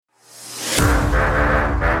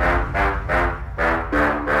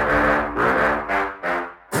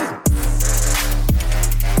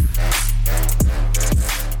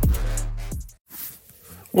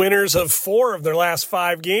Winners of 4 of their last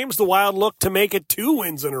 5 games, the Wild look to make it 2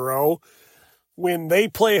 wins in a row when they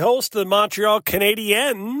play host to the Montreal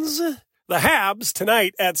Canadiens, the Habs,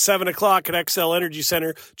 tonight at 7 o'clock at XL Energy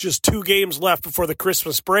Center. Just 2 games left before the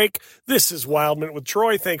Christmas break. This is Wild Minute with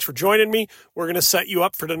Troy. Thanks for joining me. We're going to set you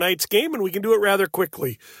up for tonight's game, and we can do it rather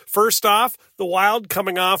quickly. First off, the Wild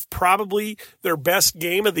coming off probably their best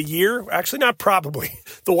game of the year. Actually, not probably.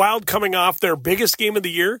 The Wild coming off their biggest game of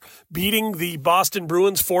the year, beating the Boston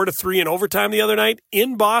Bruins 4-3 in overtime the other night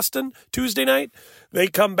in Boston Tuesday night. They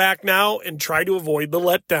come back now and try to avoid the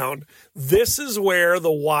letdown. This is where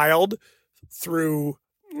the Wild, through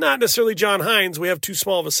not necessarily John Hines, we have too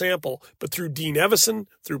small of a sample, but through Dean Evison,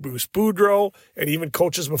 through Bruce Boudreau, and even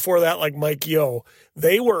coaches before that like Mike Yeo,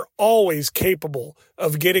 they were always capable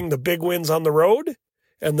of getting the big wins on the road.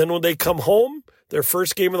 And then when they come home, their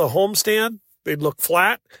first game of the homestand, they'd look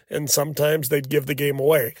flat, and sometimes they'd give the game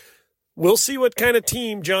away. We'll see what kind of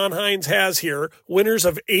team John Hines has here. Winners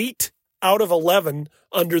of 8 out of 11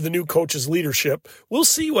 under the new coach's leadership. We'll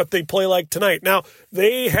see what they play like tonight. Now,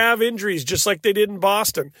 they have injuries just like they did in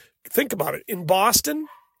Boston. Think about it. In Boston,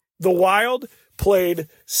 the Wild played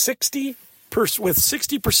 60% with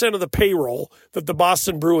 60% of the payroll that the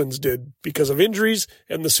Boston Bruins did because of injuries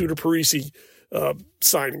and the Suter Parisi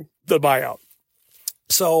signing, the buyout.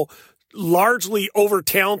 So largely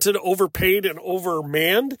over-talented, overpaid, and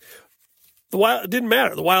overmanned. The Wild, it didn't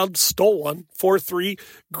matter. The Wild stole one, 4-3.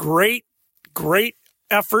 Great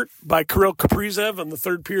effort by Kirill Kaprizov in the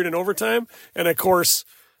third period in overtime. And, of course,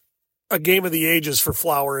 a game of the ages for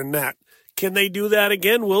Flower and Net. Can they do that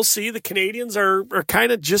again? We'll see. The Canadiens are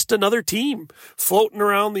kind of just another team floating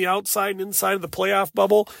around the outside and inside of the playoff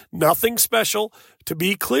bubble. Nothing special. To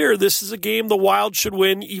be clear, this is a game the Wild should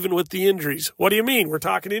win even with the injuries. What do you mean? We're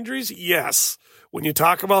talking injuries? Yes. When you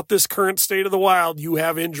talk about this current state of the Wild, you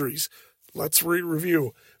have injuries. Let's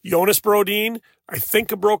review. Jonas Brodin, I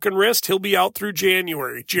think a broken wrist. He'll be out through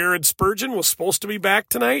January. Jared Spurgeon was supposed to be back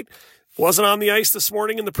tonight. Wasn't on the ice this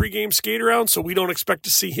morning in the pregame skate-around, so we don't expect to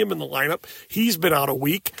see him in the lineup. He's been out a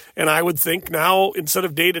week, and I would think now, instead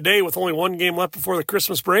of day-to-day with only 1 game left before the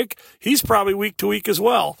Christmas break, he's probably week-to-week as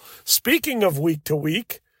well. Speaking of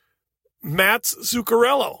week-to-week, Mats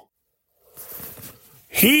Zuccarello.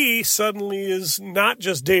 He suddenly is not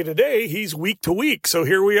just day-to-day, he's week-to-week. So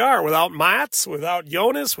here we are, without Mats, without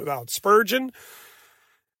Jonas, without Spurgeon.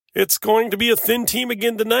 It's going to be a thin team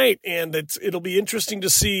again tonight, and it'll be interesting to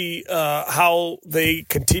see how they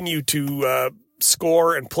continue to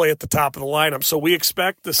score and play at the top of the lineup. So we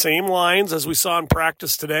expect the same lines as we saw in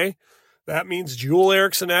practice today. That means Joel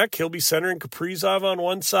Eriksson-Ek, he'll be centering Kaprizov on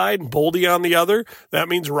one side and Boldy on the other. That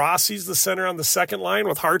means Rossi's the center on the second line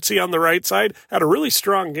with Hartsey on the right side. Had a really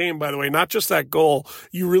strong game, by the way, not just that goal.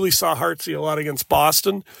 You really saw Hartsey a lot against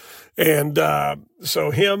Boston. And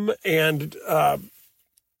so him and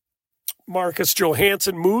Marcus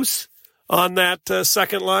Johansson Moose on that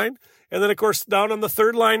second line. And then, of course, down on the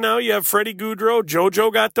third line now, you have Freddie Gaudreau.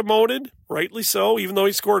 JoJo got demoted, rightly so, even though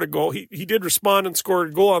he scored a goal. He did respond and scored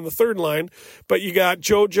a goal on the third line. But you got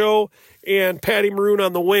JoJo and Patty Maroon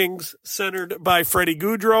on the wings, centered by Freddie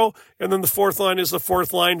Gaudreau. And then the fourth line is the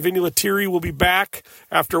fourth line. Vinny Lettieri will be back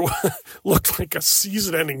after what looked like a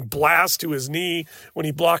season-ending blast to his knee when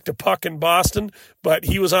he blocked a puck in Boston. But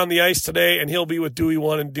he was on the ice today, and he'll be with Dewey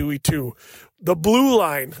 1 and Dewey 2. The blue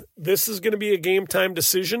line, this is going to be a game-time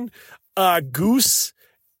decision. Goose,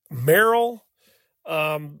 Merrill,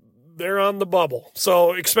 they're on the bubble.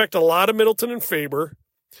 So expect a lot of Middleton and Faber.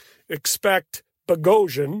 Expect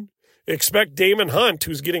Bogosian. Expect Damon Hunt,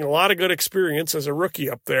 who's getting a lot of good experience as a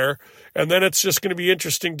rookie up there. And then it's just going to be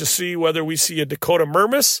interesting to see whether we see a Dakota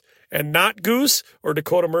Mermis and not Goose or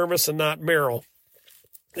Dakota Mermis and not Merrill.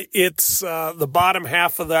 It's the bottom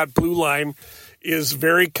half of that blue line is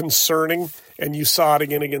very concerning, and you saw it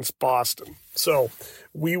again against Boston. So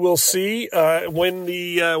we will see when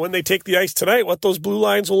they take the ice tonight what those blue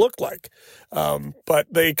lines will look like. But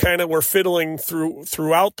they kind of were fiddling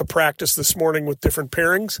throughout the practice this morning with different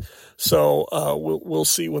pairings. So we'll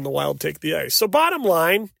see when the Wild take the ice. So bottom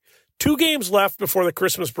line, 2 games left before the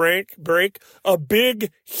Christmas break. A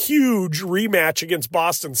big, huge rematch against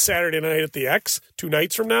Boston Saturday night at the X 2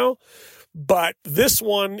 nights from now. But this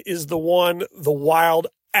one is the one the Wild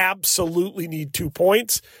absolutely need 2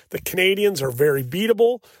 points. The Canadiens are very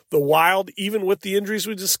beatable. The Wild, even with the injuries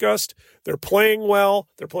we discussed, they're playing well.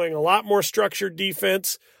 They're playing a lot more structured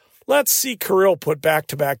defense. let's see Kirill put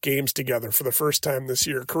back-to-back games together for the first time this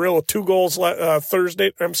year. Kirill with 2 goals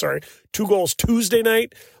 2 goals Tuesday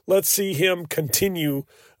night. Let's see him continue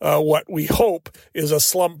what we hope is a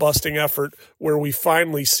slump-busting effort where we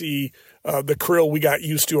finally see the Kirill we got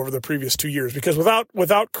used to over the previous 2 years. Because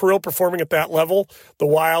without Kirill performing at that level, the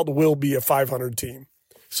Wild will be a 500 team.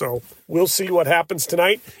 So we'll see what happens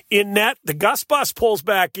tonight. In net, the Gus Bus pulls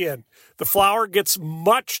back in. The Flower gets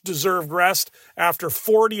much deserved rest after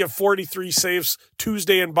 40 of 43 saves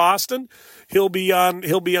Tuesday in Boston. He'll be on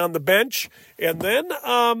the bench. And then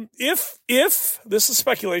if this is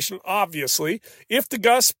speculation, obviously, if the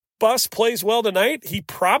Gus Bus plays well tonight, he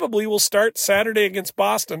probably will start Saturday against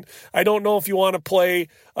Boston. I don't know if you want to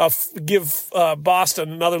give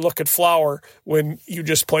Boston another look at Flower when you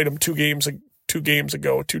just played him 2 days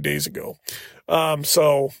ago.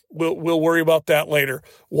 So we'll worry about that later.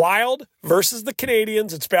 Wild versus the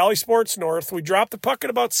Canadiens. It's Bally Sports North. We dropped the puck at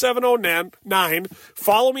about 7:09.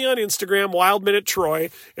 Follow me on Instagram, Wild Minute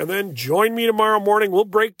Troy, and then join me tomorrow morning. We'll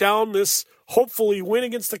break down this hopefully win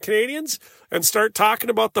against the Canadiens and start talking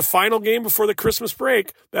about the final game before the Christmas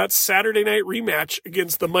break. That Saturday night rematch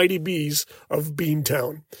against the Mighty Bees of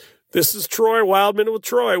Beantown. This is Troy, Wild Minute with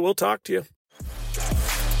Troy. We'll talk to you.